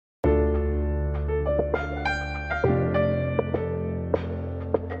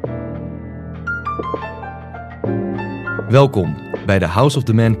Welkom bij de House of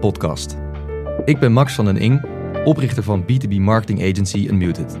the Man podcast. Ik ben Max van den Ing, oprichter van B2B marketing agency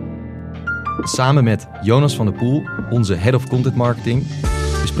Unmuted. Samen met Jonas van der Poel, onze Head of Content Marketing,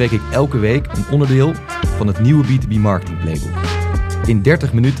 bespreek ik elke week een onderdeel van het nieuwe B2B marketing playbook. In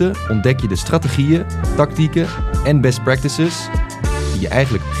 30 minuten ontdek je de strategieën, tactieken en best practices die je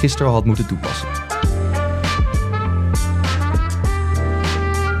eigenlijk gisteren al had moeten toepassen.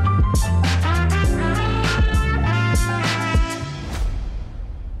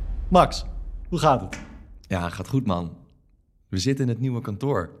 Max, hoe gaat het? Ja, gaat goed man. We zitten in het nieuwe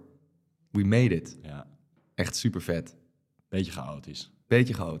kantoor. We made it. Ja, Echt super vet. beetje chaotisch.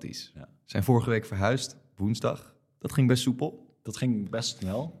 Beetje chaotisch. Ja. Zijn vorige week verhuisd, woensdag. Dat ging best soepel. Dat ging best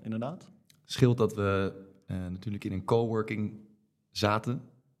snel, inderdaad. Scheelt dat we natuurlijk in een coworking zaten.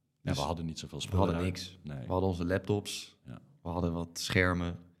 Ja, Dus we hadden niet zoveel we spullen. hadden niks. Nee. We hadden onze laptops. Ja. We hadden wat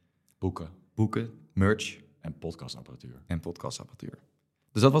schermen, Boeken merch en podcastapparatuur. en podcastapparatuur.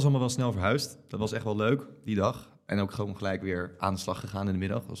 Dus dat was allemaal wel snel verhuisd. Dat was echt wel leuk, die dag. En ook gewoon gelijk weer aan de slag gegaan in de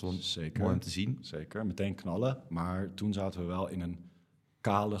middag. Dat was wel Zeker. mooi om te zien. Zeker, meteen knallen. Maar toen zaten we wel in een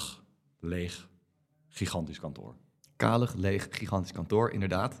kalig, leeg, gigantisch kantoor. Kalig, leeg, gigantisch kantoor,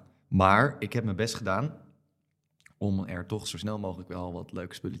 inderdaad. Maar ik heb mijn best gedaan om er toch zo snel mogelijk wel wat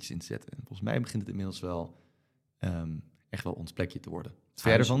leuke spulletjes in te zetten. En volgens mij begint het inmiddels wel echt wel ons plekje te worden. Wat vind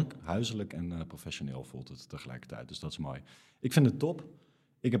jij ervan? Huiselijk en professioneel voelt het tegelijkertijd. Dus dat is mooi. Ik vind het top.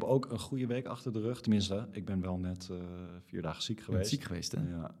 Ik heb ook een goede week achter de rug. Tenminste, ik ben wel net 4 dagen ziek Je geweest. bent ziek geweest, hè?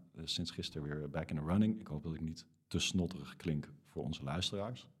 Ja, sinds gisteren weer back in the running. Ik hoop dat ik niet te snotterig klink voor onze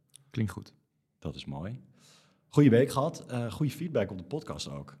luisteraars. Klinkt goed. Dat is mooi. Goeie week gehad. Goede feedback op de podcast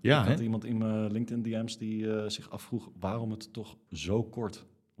ook. Ja, ik had hè? iemand in mijn LinkedIn DM's die zich afvroeg waarom het toch zo kort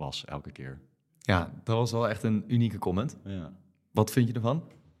was elke keer. Ja, dat was wel echt een unieke comment. Ja. Wat vind je ervan?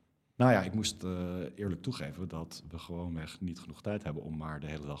 Nou ja, ik moest eerlijk toegeven dat we gewoonweg niet genoeg tijd hebben om maar de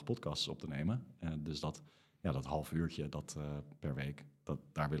hele dag podcasts op te nemen. Dus dat half uurtje per week,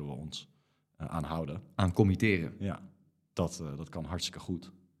 daar willen we ons aan houden. Aan committeren. Ja, dat kan hartstikke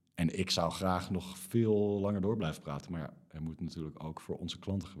goed. En ik zou graag nog veel langer door blijven praten. Maar ja, er moet natuurlijk ook voor onze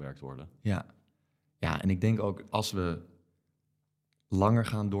klanten gewerkt worden. Ja. Ja, en ik denk ook als we langer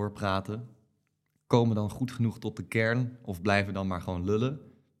gaan doorpraten, komen we dan goed genoeg tot de kern of blijven we dan maar gewoon lullen?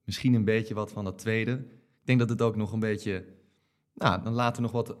 Misschien een beetje wat van dat tweede. Ik denk dat het ook nog een beetje, nou, dan laten we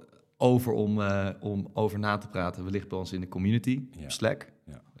nog wat over om over na te praten. Wellicht bij ons in de community, Ja. op Slack.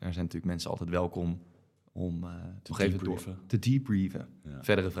 Ja. Daar zijn natuurlijk mensen altijd welkom om nog even debriefen. te debriefen. Ja.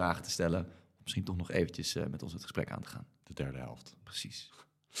 Verdere vragen te stellen. Misschien toch nog eventjes met ons het gesprek aan te gaan. De derde helft. Precies.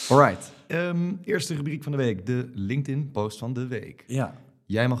 Alright. Eerste rubriek van de week. De LinkedIn-post van de week. Ja,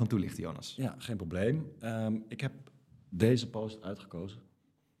 Jij mag hem toelichten, Jonas. ja, geen probleem. Ik heb deze post uitgekozen.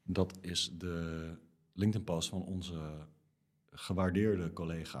 Dat is de LinkedIn-post van onze gewaardeerde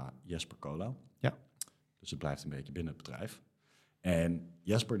collega Jesper Cola. Ja. Dus het blijft een beetje binnen het bedrijf. En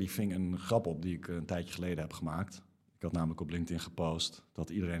Jesper die ving een grap op die ik een tijdje geleden heb gemaakt. Ik had namelijk op LinkedIn gepost dat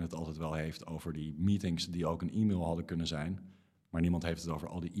iedereen het altijd wel heeft over die meetings die ook een e-mail hadden kunnen zijn. Maar niemand heeft het over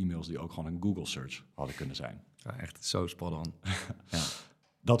al die e-mails die ook gewoon een Google search hadden kunnen zijn. Ja, echt zo spot on. Ja.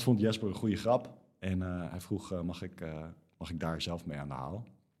 Dat vond Jesper een goede grap. En hij vroeg, mag ik daar zelf mee aan de haal?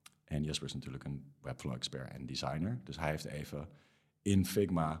 En Jesper is natuurlijk een Webflow-expert en designer. Dus hij heeft even in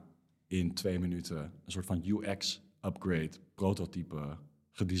Figma in 2 minuten een soort van UX-upgrade prototype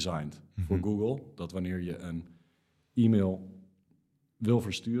gedesigned voor Google. Dat wanneer je een e-mail wil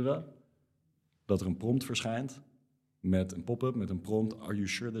versturen, dat er een prompt verschijnt met een pop-up, met een prompt, are you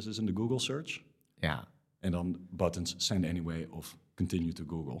sure this is in the Google search? Ja. En dan buttons send anyway of continue to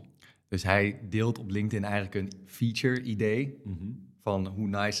Google. Dus hij deelt op LinkedIn eigenlijk een feature-idee van hoe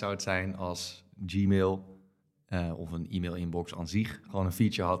nice zou het zijn als Gmail of een e-mail-inbox aan zich gewoon een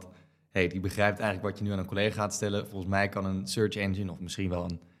feature had. Hey, die begrijpt eigenlijk wat je nu aan een collega gaat stellen. Volgens mij kan een search engine of misschien wel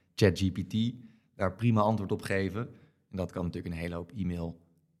een ChatGPT daar prima antwoord op geven. En dat kan natuurlijk een hele hoop e-mail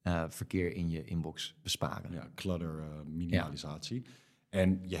verkeer in je inbox besparen. Ja, clutter minimalisatie.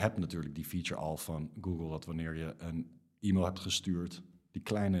 En je hebt natuurlijk die feature al van Google, dat wanneer je een e-mail hebt gestuurd, die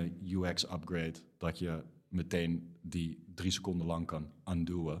kleine UX-upgrade, dat je meteen die 3 seconden lang kan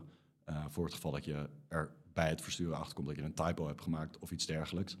undoen. Voor het geval dat je er bij het versturen achterkomt dat je een typo hebt gemaakt of iets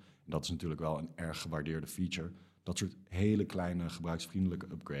dergelijks. En dat is natuurlijk wel een erg gewaardeerde feature. Dat soort hele kleine gebruiksvriendelijke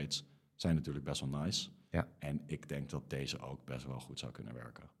upgrades zijn natuurlijk best wel nice. Ja. En ik denk dat deze ook best wel goed zou kunnen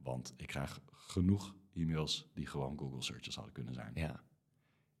werken. Want ik krijg genoeg e-mails die gewoon Google searches hadden kunnen zijn. Ja.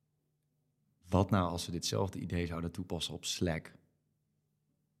 Wat nou als we ditzelfde idee zouden toepassen op Slack?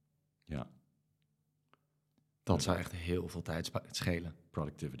 Ja. Dat zou echt heel veel tijd schelen.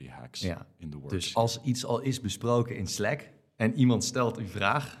 Productivity hacks in the works. Dus als iets al is besproken in Slack en iemand stelt een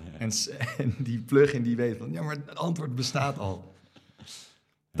vraag en die plugin die weet van, ja, maar het antwoord bestaat al.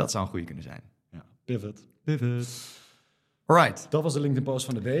 Dat zou een goede kunnen zijn. Ja. Pivot. Alright. Dat was de LinkedIn post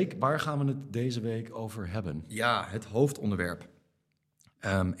van de week. Waar gaan we het deze week over hebben? Ja, het hoofdonderwerp.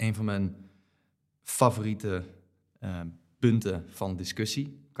 Een van mijn favoriete punten van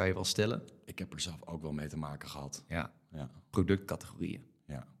discussie, kan je wel stellen. Ik heb er zelf ook wel mee te maken gehad. Ja. Productcategorieën.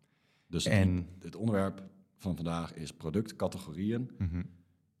 Ja. Dus het onderwerp van vandaag is productcategorieën. Mm-hmm.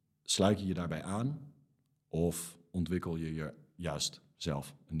 Sluit je je daarbij aan of ontwikkel je juist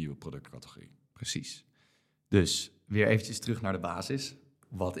zelf een nieuwe productcategorie? Precies. Dus weer eventjes terug naar de basis.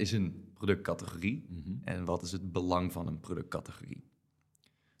 Wat is een productcategorie en wat is het belang van een productcategorie?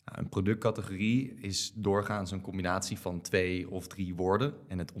 Nou, een productcategorie is doorgaans een combinatie van 2 of 3 woorden.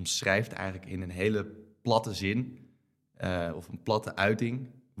 En het omschrijft eigenlijk in een hele platte zin of een platte uiting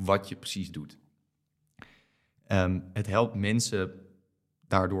wat je precies doet. Het helpt mensen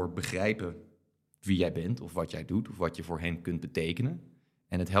daardoor begrijpen wie jij bent of wat jij doet of wat je voor hen kunt betekenen.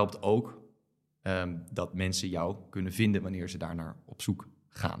 En het helpt ook dat mensen jou kunnen vinden wanneer ze daarnaar op zoek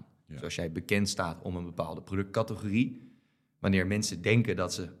gaan. Ja. Dus als jij bekend staat om een bepaalde productcategorie, wanneer mensen denken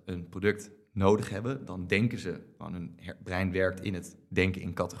dat ze een product nodig hebben, dan denken ze, want hun brein werkt in het denken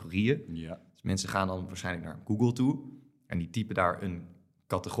in categorieën. Ja. Dus mensen gaan dan waarschijnlijk naar Google toe en die typen daar een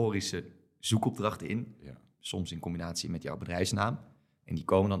categorische zoekopdracht in, soms in combinatie met jouw bedrijfsnaam. En die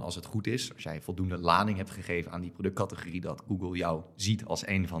komen dan, als het goed is, als jij voldoende lading hebt gegeven aan die productcategorie, dat Google jou ziet als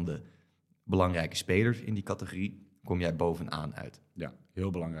een van de belangrijke spelers in die categorie, kom jij bovenaan uit. Ja,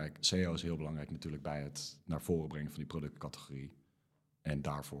 heel belangrijk. SEO is heel belangrijk natuurlijk bij het naar voren brengen van die productcategorie en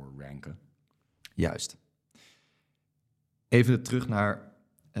daarvoor ranken. Juist. Even terug naar,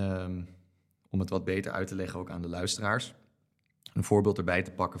 om het wat beter uit te leggen ook aan de luisteraars, een voorbeeld erbij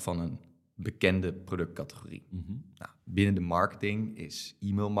te pakken van een bekende productcategorie. Mm-hmm. Nou, binnen de marketing is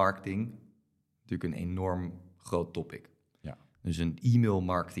e-mailmarketing natuurlijk een enorm groot topic. Ja. Dus een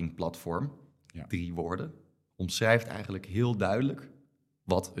e-mailmarketing platform, 3 woorden, omschrijft eigenlijk heel duidelijk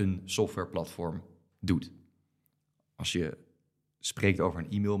wat een softwareplatform doet. Als je spreekt over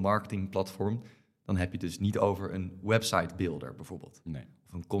een e-mailmarketing platform, dan heb je het dus niet over een website builder bijvoorbeeld. Nee.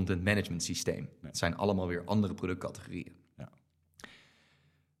 Of een content management systeem. Nee. Het zijn allemaal weer andere productcategorieën. Ja.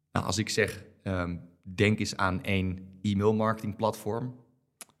 Nou, als ik zeg, denk eens aan één e-mailmarketing platform.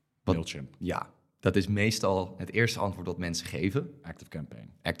 Mailchimp. Ja, dat is meestal het eerste antwoord dat mensen geven.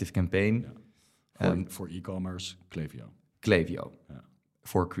 Active Campaign. Ja. Voor e-commerce, Klaviyo. Ja.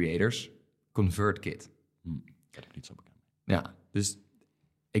 Voor creators, ConvertKit. Dat heb ik niet zo bekend. Ja, dus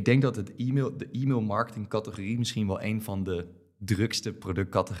ik denk dat de e-mail marketing categorie misschien wel een van de drukste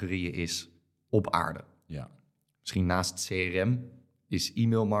productcategorieën is op aarde. Ja. Misschien naast CRM is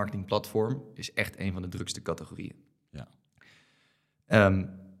e-mail marketing platform is echt een van de drukste categorieën. Ja.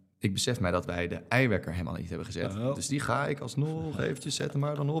 Ik besef mij dat wij de eiwekker helemaal niet hebben gezet. Dus die ga ik alsnog eventjes zetten,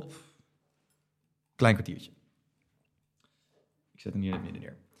 maar dan op. Klein kwartiertje. Ik zet hem hier in het midden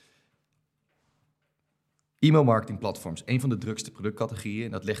neer. E-mail marketing platforms, een van de drukste productcategorieën.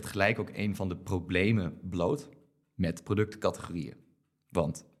 En dat legt gelijk ook een van de problemen bloot met productcategorieën.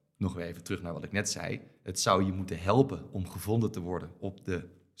 Want, nog weer even terug naar wat ik net zei, het zou je moeten helpen om gevonden te worden op de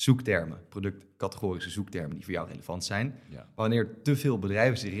zoektermen, productcategorische zoektermen die voor jou relevant zijn. Ja. Wanneer te veel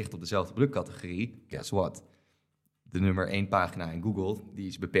bedrijven zich richten op dezelfde productcategorie, guess what? De nummer 1 pagina in Google, die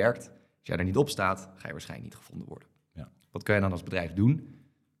is beperkt. Als jij er niet op staat, ga je waarschijnlijk niet gevonden worden. Ja. Wat kan je dan als bedrijf doen?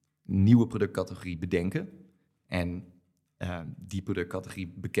 Een nieuwe productcategorie bedenken en die productcategorie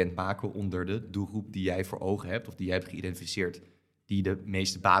bekendmaken onder de doelgroep die jij voor ogen hebt of die jij hebt geïdentificeerd, die de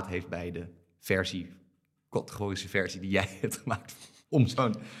meeste baat heeft bij de categorische versie die jij hebt gemaakt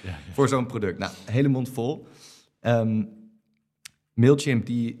voor zo'n product. Nou, hele mond vol. Mailchimp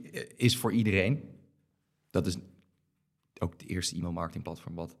die is voor iedereen. Dat is ook de eerste e-mailmarketing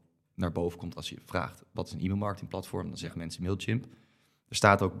platform wat naar boven komt als je vraagt wat is een e-mailmarketing platform, dan zeggen mensen Mailchimp. Er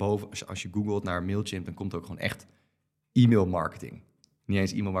staat ook boven, als je googelt naar Mailchimp, dan komt er ook gewoon echt e-mailmarketing. Niet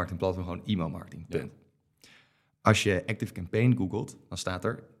eens e-mailmarketing platform, gewoon e-mailmarketing. Ja. Als je Active Campaign googelt, dan staat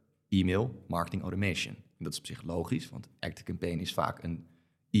er e-mail marketing automation. En dat is op zich logisch, want Active Campaign is vaak een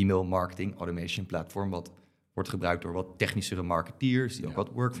e-mail marketing automation platform wat wordt gebruikt door wat technischere marketeers die ook wat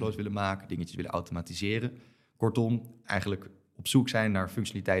workflows willen maken, dingetjes willen automatiseren. Kortom, eigenlijk op zoek zijn naar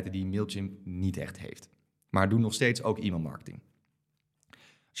functionaliteiten die Mailchimp niet echt heeft. Maar doen nog steeds ook e-mail marketing.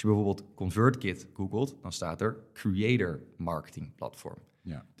 Als je bijvoorbeeld ConvertKit googelt, dan staat er Creator Marketing Platform.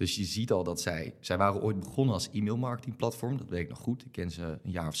 Ja. Dus je ziet al dat zij waren ooit begonnen als e-mail marketing platform. Dat weet ik nog goed. Ik ken ze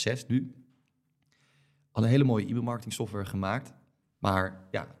een jaar of 6 nu. hadden hele mooie e-mailmarketing software gemaakt. Maar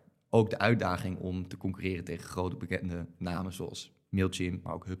ja, ook de uitdaging om te concurreren tegen grote bekende namen zoals Mailchimp,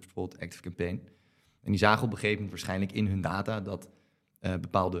 maar ook HubSpot, ActiveCampaign. En die zagen op een gegeven moment waarschijnlijk in hun data dat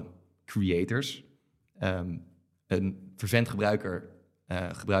bepaalde creators een vervent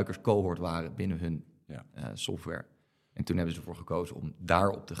gebruikerscohort waren binnen hun software. En toen hebben ze ervoor gekozen om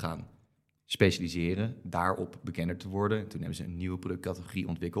daarop te gaan specialiseren, daarop bekender te worden. En toen hebben ze een nieuwe productcategorie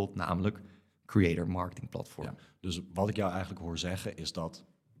ontwikkeld, namelijk Creator Marketing Platform. Ja, dus wat ik jou eigenlijk hoor zeggen is dat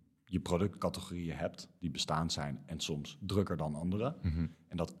je productcategorieën hebt die bestaand zijn en soms drukker dan andere. Mm-hmm.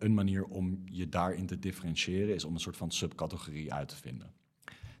 En dat een manier om je daarin te differentiëren is om een soort van subcategorie uit te vinden.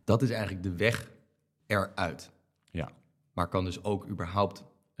 Dat is eigenlijk de weg eruit. Ja. Maar kan dus ook überhaupt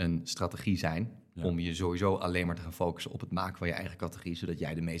een strategie zijn om je sowieso alleen maar te gaan focussen op het maken van je eigen categorie, zodat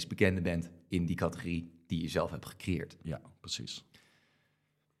jij de meest bekende bent in die categorie die je zelf hebt gecreëerd. Ja, precies.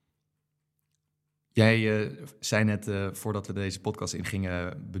 Jij zei net, voordat we deze podcast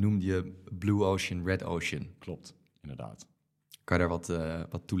ingingen, benoemde je Blue Ocean, Red Ocean. Klopt, inderdaad. Kan je daar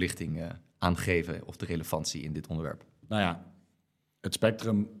wat toelichting aan geven of de relevantie in dit onderwerp? Nou ja, het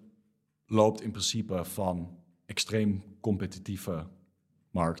spectrum loopt in principe van extreem competitieve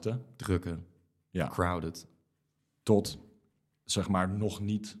markten. Drukke, crowded. Tot, zeg maar, nog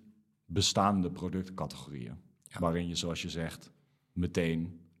niet bestaande productcategorieën. Ja. Waarin je, zoals je zegt,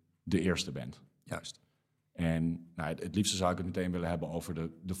 meteen de eerste bent. Juist. En het liefste zou ik het meteen willen hebben over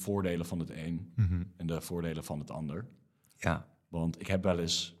de voordelen van het een en de voordelen van het ander. Ja. Want ik heb wel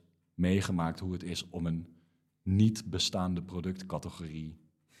eens meegemaakt hoe het is om een niet bestaande productcategorie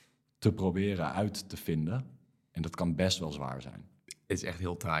te proberen uit te vinden. En dat kan best wel zwaar zijn. Het is echt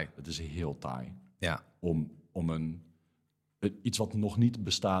heel taai. Het is heel taai. Ja. Om iets wat nog niet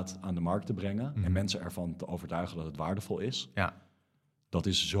bestaat aan de markt te brengen en mensen ervan te overtuigen dat het waardevol is. Ja. Dat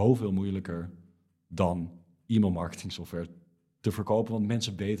is zoveel moeilijker dan e-mailmarketing software te verkopen, want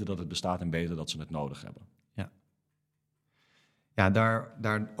mensen weten dat het bestaat en weten dat ze het nodig hebben. Ja,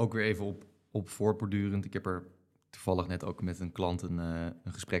 daar ook weer even op voortbordurend. Ik heb er toevallig net ook met een klant een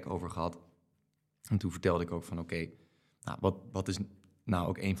gesprek over gehad. En toen vertelde ik ook van wat is nou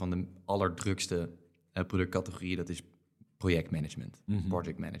ook een van de allerdrukste productcategorieën, dat is projectmanagement,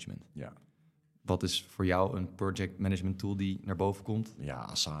 project management. Ja. Wat is voor jou een project management tool die naar boven komt? Ja,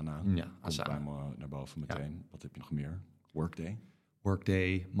 Asana. Ja, Asana. Komt bij me naar boven meteen. Ja. Wat heb je nog meer?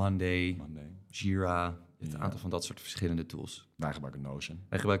 Workday, Monday. Jira. Een aantal van dat soort verschillende tools. Wij gebruiken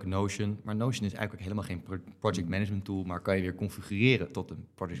Notion. Maar Notion is eigenlijk ook helemaal geen project management tool, maar kan je weer configureren tot een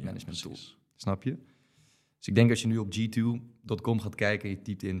project management tool. Snap je? Dus ik denk als je nu op g2.com gaat kijken en je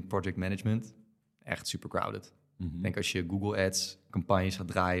typt in project management, echt super crowded. Ik denk als je Google Ads campagnes gaat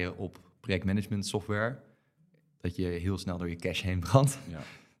draaien op projectmanagement software, dat je heel snel door je cache heen brandt. Ja.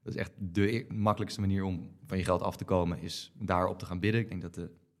 Dat is echt de makkelijkste manier om van je geld af te komen, is daarop te gaan bidden. Ik denk dat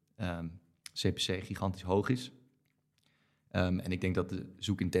de CPC gigantisch hoog is. En ik denk dat de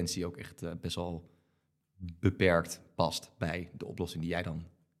zoekintentie ook echt best wel beperkt past bij de oplossing die jij dan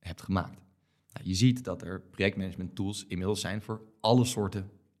hebt gemaakt. Nou, je ziet dat er projectmanagement tools inmiddels zijn voor alle soorten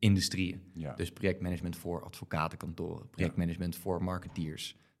industrieën. Ja. Dus projectmanagement voor advocatenkantoren, projectmanagement voor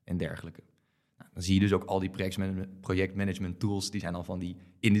marketeers en dergelijke. Nou, dan zie je dus ook al die projectmanagement tools, die zijn al van die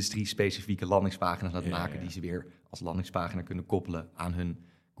industrie-specifieke landingspagina's aan het maken, die ze weer als landingspagina kunnen koppelen aan hun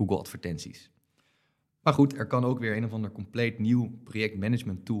Google-advertenties. Maar goed, er kan ook weer een of ander compleet nieuw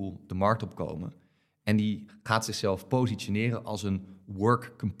projectmanagement tool de markt opkomen. En die gaat zichzelf positioneren als een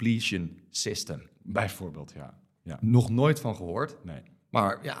work completion system. Bijvoorbeeld, ja. Nog nooit van gehoord. Nee.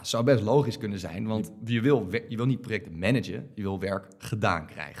 Maar ja, zou best logisch kunnen zijn, want je wil niet projecten managen, je wil werk gedaan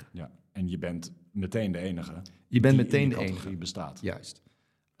krijgen. Ja, en je bent meteen de enige die bestaat. Juist.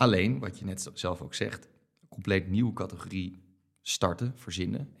 Alleen, wat je net zelf ook zegt, een compleet nieuwe categorie starten,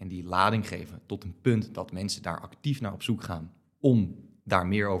 verzinnen en die lading geven tot een punt dat mensen daar actief naar op zoek gaan om daar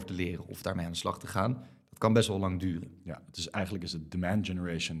meer over te leren of daarmee aan de slag te gaan, dat kan best wel lang duren. Ja, eigenlijk is het demand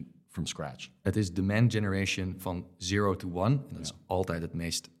generation from scratch. Het is demand generation van 0 to 1 en dat is altijd het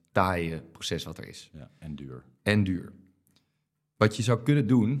meest taaie proces wat er is. Ja, en duur. Wat je zou kunnen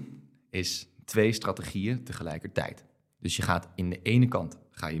doen is 2 strategieën tegelijkertijd. Dus je gaat in de ene kant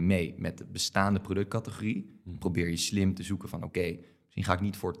mee met de bestaande productcategorie. Probeer je slim te zoeken van misschien ga ik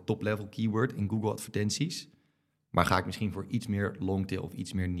niet voor top-level keyword in Google advertenties, maar ga ik misschien voor iets meer longtail of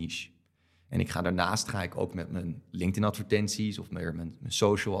iets meer niche. En daarnaast ga ik ook met mijn LinkedIn advertenties of meer mijn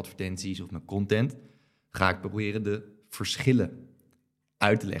social advertenties of mijn content, ga ik proberen de verschillen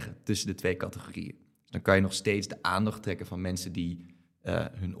uit te leggen tussen de 2 categorieën. Dus dan kan je nog steeds de aandacht trekken van mensen die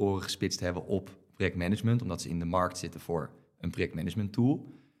hun oren gespitst hebben op projectmanagement, omdat ze in de markt zitten voor een projectmanagement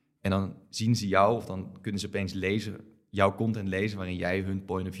tool. En dan zien ze jou, of dan kunnen ze opeens jouw content lezen, waarin jij hun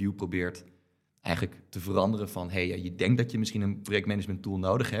point of view probeert eigenlijk te veranderen van, je denkt dat je misschien een projectmanagement tool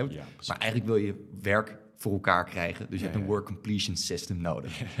nodig hebt, maar eigenlijk wil je werk voor elkaar krijgen. Dus je hebt een work completion system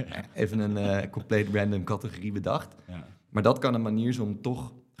nodig. Even een compleet random categorie bedacht. Ja. Maar dat kan een manier zijn om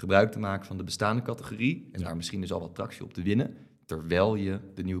toch gebruik te maken van de bestaande categorie en daar misschien dus al wat tractie op te winnen, terwijl je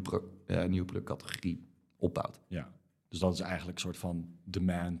de nieuwe productcategorie opbouwt. Ja, dus dat is eigenlijk een soort van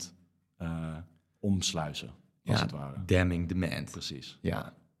demand omsluizen, als het ware. Damming demand. Precies.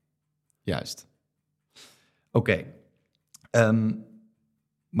 Ja, juist. Oké.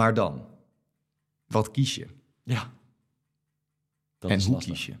 Maar dan, wat kies je? Ja. Dat en hoe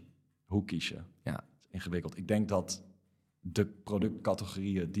lastig. Kies je? Hoe kies je? Ja. Dat is ingewikkeld. Ik denk dat de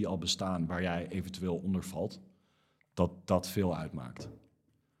productcategorieën die al bestaan, waar jij eventueel onder valt, dat veel uitmaakt.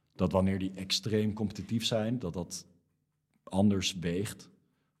 Dat wanneer die extreem competitief zijn, dat anders weegt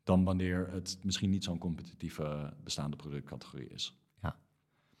dan wanneer het misschien niet zo'n competitieve bestaande productcategorie is. Ja.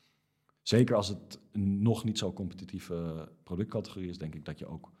 Zeker als het een nog niet zo competitieve productcategorie is, denk ik dat je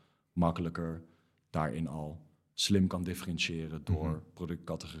ook makkelijker daarin al slim kan differentiëren door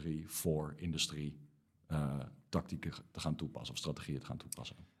productcategorie voor industrie tactieken te gaan toepassen of strategieën te gaan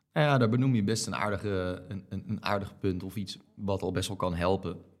toepassen. Ja, daar benoem je best een aardig punt of iets wat al best wel kan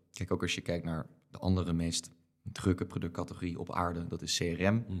helpen. Kijk, ook als je kijkt naar de andere meest drukke productcategorie op aarde, dat is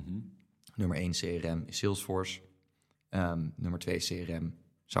CRM. Nummer 1 CRM is Salesforce. Nummer 2 CRM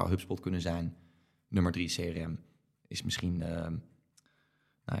zou HubSpot kunnen zijn. Nummer 3 CRM is misschien,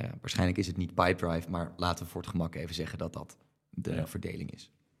 waarschijnlijk is het niet Pipedrive, maar laten we voor het gemak even zeggen dat dat de verdeling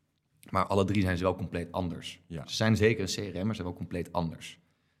is. Maar alle drie zijn ze wel compleet anders. Ja. Ze zijn zeker een CRM, maar ze zijn wel compleet anders.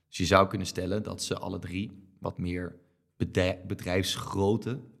 Dus je zou kunnen stellen dat ze alle drie wat meer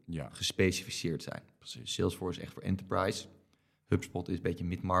bedrijfsgrootte gespecificeerd zijn. Precies. Salesforce is echt voor enterprise. HubSpot is een beetje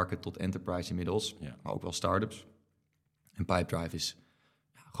mid-market tot enterprise inmiddels, maar ook wel startups. En Pipedrive is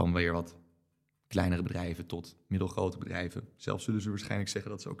gewoon weer wat kleinere bedrijven tot middelgrote bedrijven. Zelfs zullen ze waarschijnlijk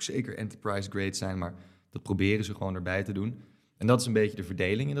zeggen dat ze ook zeker enterprise grade zijn, maar dat proberen ze gewoon erbij te doen. En dat is een beetje de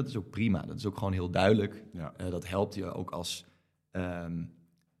verdeling en dat is ook prima. Dat is ook gewoon heel duidelijk. Ja. Dat helpt je ook als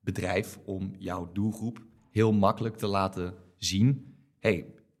bedrijf om jouw doelgroep heel makkelijk te laten zien.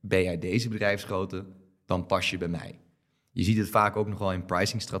 Ben jij deze bedrijfsgrootte, dan pas je bij mij. Je ziet het vaak ook nog wel in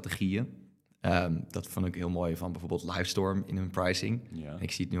pricingstrategieën. Dat vond ik heel mooi van bijvoorbeeld Livestorm in hun pricing. Ja. En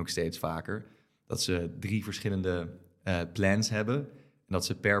ik zie het nu ook steeds vaker. Dat ze 3 verschillende plans hebben. En dat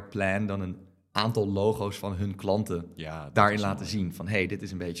ze per plan dan een aantal logo's van hun klanten daarin laten zien. Van dit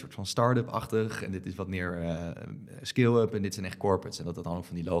is een beetje een soort van start-up-achtig. En dit is wat meer scale-up. En dit zijn echt corporates. En dat dan ook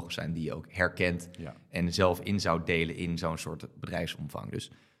van die logo's zijn die je ook herkent. Ja. En zelf in zou delen in zo'n soort bedrijfsomvang.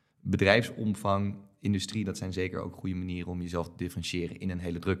 Dus bedrijfsomvang, industrie, dat zijn zeker ook goede manieren om jezelf te differentiëren in een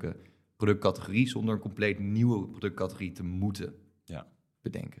hele drukke productcategorie, zonder een compleet nieuwe productcategorie te moeten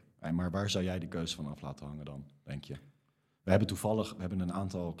bedenken. Maar waar zou jij die keuze van af laten hangen dan, denk je? We hebben een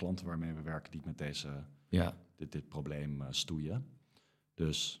aantal klanten waarmee we werken die met dit probleem stoeien.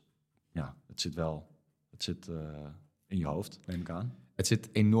 Dus het zit in je hoofd, neem ik aan. Het zit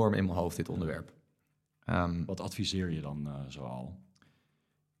enorm in mijn hoofd, dit onderwerp. Wat adviseer je dan zoal?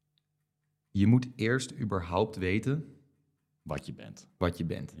 Je moet eerst überhaupt weten wat je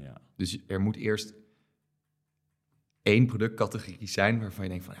bent. Ja. Dus er moet eerst 1 productcategorie zijn waarvan je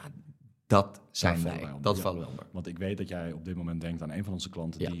denkt van dat zijn wij. Dat vallen we onder. Want ik weet dat jij op dit moment denkt aan een van onze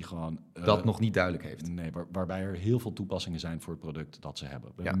klanten die gewoon dat nog niet duidelijk heeft. Nee, waarbij er heel veel toepassingen zijn voor het product dat ze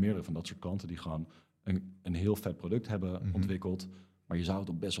hebben. We hebben meerdere van dat soort klanten die gewoon een heel vet product hebben ontwikkeld, maar je zou het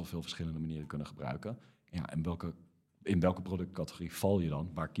op best wel veel verschillende manieren kunnen gebruiken. Ja, en in welke productcategorie val je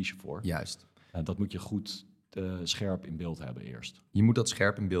dan? Waar kies je voor? Juist. En dat moet je goed scherp in beeld hebben eerst. Je moet dat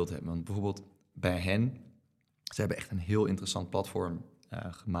scherp in beeld hebben. Want bijvoorbeeld bij hen, ze hebben echt een heel interessant platform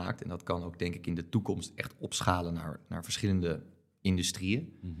gemaakt. En dat kan ook, denk ik, in de toekomst echt opschalen naar verschillende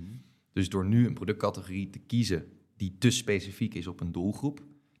industrieën. Dus door nu een productcategorie te kiezen die te specifiek is op een doelgroep,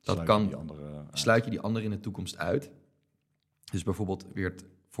 sluit je die andere in de toekomst uit. Dus bijvoorbeeld weer het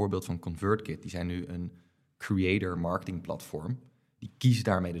voorbeeld van ConvertKit. Die zijn nu een creator marketing platform. Die kiezen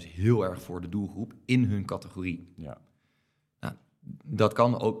daarmee dus heel erg voor de doelgroep in hun categorie. Ja. Nou,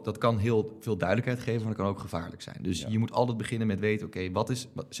 dat kan heel veel duidelijkheid geven, maar dat kan ook gevaarlijk zijn. Dus je moet altijd beginnen met weten,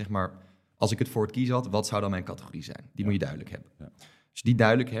 als ik het voor het kiezen had, wat zou dan mijn categorie zijn? Die moet je duidelijk hebben. Ja. Als je die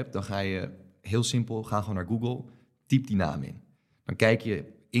duidelijk hebt, dan ga je heel simpel, ga gewoon naar Google, typ die naam in. Dan kijk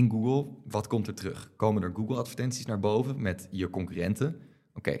je in Google, wat komt er terug? Komen er Google-advertenties naar boven met je concurrenten?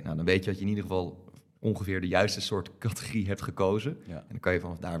 Oké, dan weet je dat je in ieder geval ongeveer de juiste soort categorie hebt gekozen. Ja. En dan kan je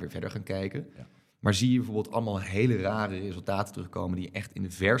vanaf daar weer verder gaan kijken. Ja. Maar zie je bijvoorbeeld allemaal hele rare resultaten terugkomen die echt in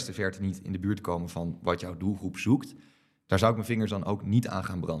de verste verte niet in de buurt komen van wat jouw doelgroep zoekt, daar zou ik mijn vingers dan ook niet aan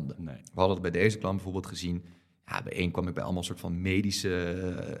gaan branden. Nee. We hadden het bij deze klant bijvoorbeeld gezien. Ja, bij één kwam ik bij allemaal soort van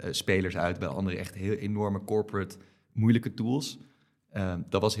medische spelers uit, bij andere echt heel enorme corporate moeilijke tools.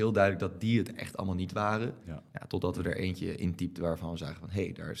 Dat was heel duidelijk dat die het echt allemaal niet waren. Ja, totdat we er eentje intypten waarvan we zagen van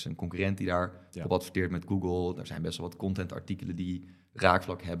hey, daar is een concurrent die daar op adverteert met Google. Er zijn best wel wat contentartikelen die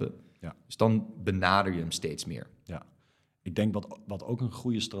raakvlak hebben. Ja. Dus dan benader je hem steeds meer. Ja, ik denk wat ook een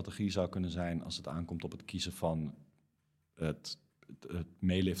goede strategie zou kunnen zijn als het aankomt op het kiezen van het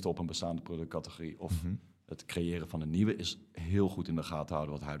meeliften op een bestaande productcategorie of het creëren van een nieuwe, is heel goed in de gaten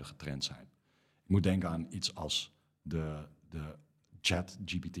houden wat huidige trends zijn. Ik moet denken aan iets als de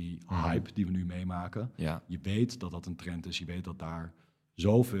ChatGPT-hype die we nu meemaken. Ja. Je weet dat dat een trend is. Je weet dat daar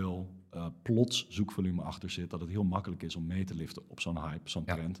zoveel plots zoekvolume achter zit, dat het heel makkelijk is om mee te liften op zo'n hype, zo'n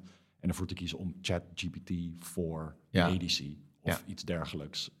trend. En ervoor te kiezen om ChatGPT voor medici of iets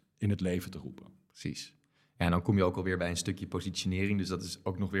dergelijks in het leven te roepen. Precies. Ja, en dan kom je ook alweer bij een stukje positionering. Dus dat is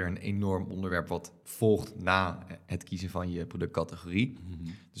ook nog weer een enorm onderwerp wat volgt na het kiezen van je productcategorie.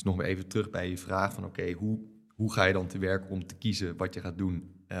 Mm-hmm. Dus nog maar even terug bij je vraag van oké, hoe ga je dan te werk om te kiezen wat je gaat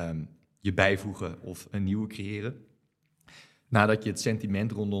doen? Je bijvoegen of een nieuwe creëren? Nadat je het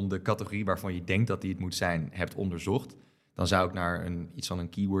sentiment rondom de categorie waarvan je denkt dat die het moet zijn, hebt onderzocht, dan zou ik naar iets van een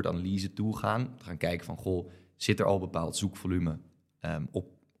keyword-analyse toe gaan. Gaan kijken van, zit er al bepaald zoekvolume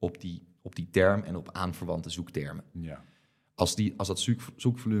op die term en op aanverwante zoektermen? Ja. Als dat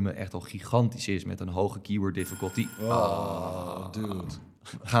zoekvolume echt al gigantisch is met een hoge keyword difficulty. Dude.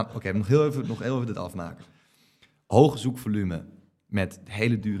 Oké, nog heel even dit afmaken. Hoge zoekvolume met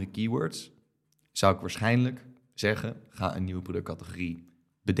hele dure keywords zou ik waarschijnlijk zeggen, ga een nieuwe productcategorie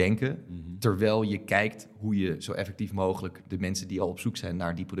bedenken, terwijl je kijkt hoe je zo effectief mogelijk de mensen die al op zoek zijn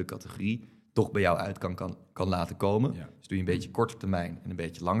naar die productcategorie toch bij jou uit kan laten komen. Ja. Dus doe je een beetje korte termijn en een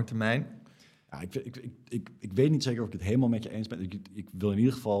beetje lange termijn. Ja, ik weet niet zeker of ik het helemaal met je eens ben. Ik wil in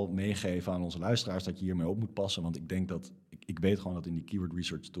ieder geval meegeven aan onze luisteraars dat je hiermee op moet passen, want ik denk dat ik weet gewoon dat in die keyword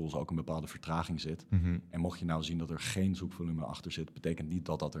research tools ook een bepaalde vertraging zit. Mm-hmm. En mocht je nou zien dat er geen zoekvolume achter zit, betekent niet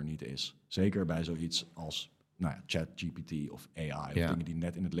dat dat er niet is. Zeker bij zoiets als ChatGPT of AI of dingen die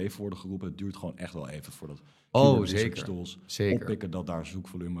net in het leven worden geroepen. Het duurt gewoon echt wel even voordat research tools oppikken dat daar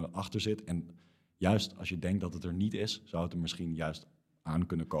zoekvolume achter zit. En juist als je denkt dat het er niet is, zou het er misschien juist aan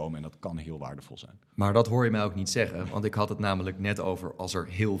kunnen komen en dat kan heel waardevol zijn. Maar dat hoor je mij ook niet zeggen, want ik had het namelijk net over als er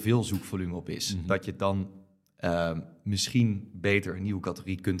heel veel zoekvolume op is, dat je dan misschien beter een nieuwe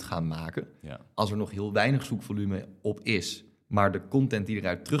categorie kunt gaan maken. Ja. Als er nog heel weinig zoekvolume op is, maar de content die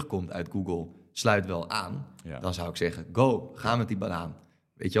eruit terugkomt uit Google sluit wel aan, dan zou ik zeggen, ga met die banaan.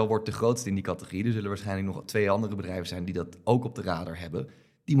 Weet je wel, wordt de grootste in die categorie. Er zullen waarschijnlijk nog 2 andere bedrijven zijn die dat ook op de radar hebben.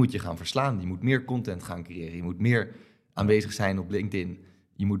 Die moet je gaan verslaan. Je moet meer content gaan creëren. Je moet meer aanwezig zijn op LinkedIn.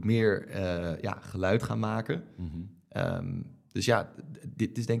 Je moet meer geluid gaan maken. Mm-hmm. Dus ja,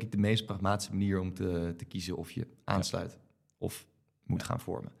 dit is denk ik de meest pragmatische manier om te kiezen of je aansluit of moet gaan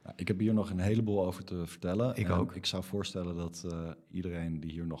vormen. Nou, ik heb hier nog een heleboel over te vertellen. Ik ook. Ik zou voorstellen dat iedereen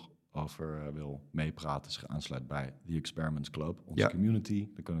die hier nog over wil meepraten zich aansluit bij The Experiments Club, onze community.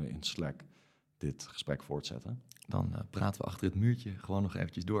 Dan kunnen we in Slack dit gesprek voortzetten. Dan praten we achter het muurtje gewoon nog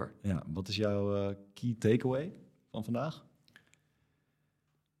eventjes door. Ja, wat is jouw key takeaway van vandaag?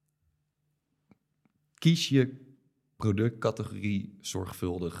 Kies je productcategorie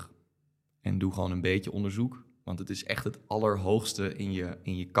zorgvuldig en doe gewoon een beetje onderzoek. Want het is echt het allerhoogste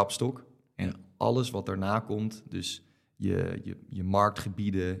in je kapstok. En alles wat daarna komt, dus je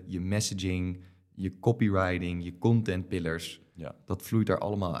marktgebieden, je messaging, je copywriting, je content pillars, dat vloeit daar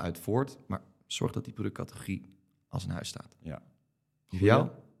allemaal uit voort. Maar zorg dat die productcategorie als een huis staat. Ja. Voor jou?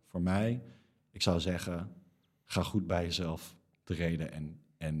 Voor mij, ik zou zeggen, ga goed bij jezelf treden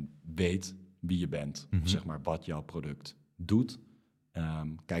en weet wie je bent. Mm-hmm. Zeg maar wat jouw product doet.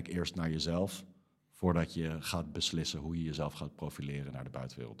 Kijk eerst naar jezelf voordat je gaat beslissen hoe je jezelf gaat profileren naar de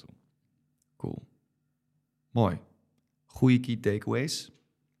buitenwereld toe. Cool. Mooi. Goeie key takeaways.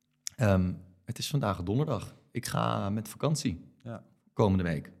 Het is vandaag donderdag. Ik ga met vakantie komende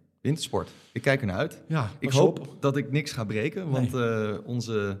week. Wintersport. Ik kijk ernaar uit. Ja, ik hoop dat ik niks ga breken, want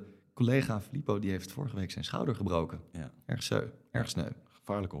onze collega Filippo die heeft vorige week zijn schouder gebroken. Ja. Erg sneu.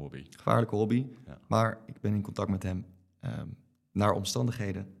 Gevaarlijke hobby. Ja. Maar ik ben in contact met hem. Naar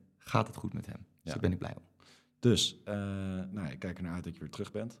omstandigheden gaat het goed met hem. Dus daar ben ik blij om. Dus ik kijk ernaar uit dat je weer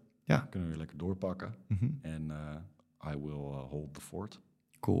terug bent. Ja. Dan kunnen we weer lekker doorpakken. Mm-hmm. En I will hold the fort.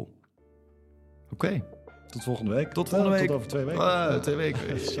 Cool. Oké. Tot volgende week. Tot over 2 weken. 2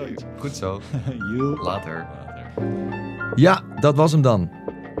 weken. Goed zo. You. Later. Ja, dat was hem dan.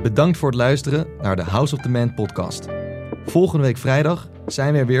 Bedankt voor het luisteren naar de House of the Man podcast. Volgende week vrijdag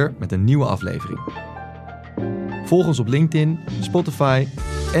zijn we er weer met een nieuwe aflevering. Volg ons op LinkedIn, Spotify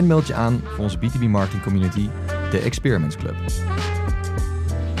en meld je aan voor onze B2B marketing community, de Experiments Club.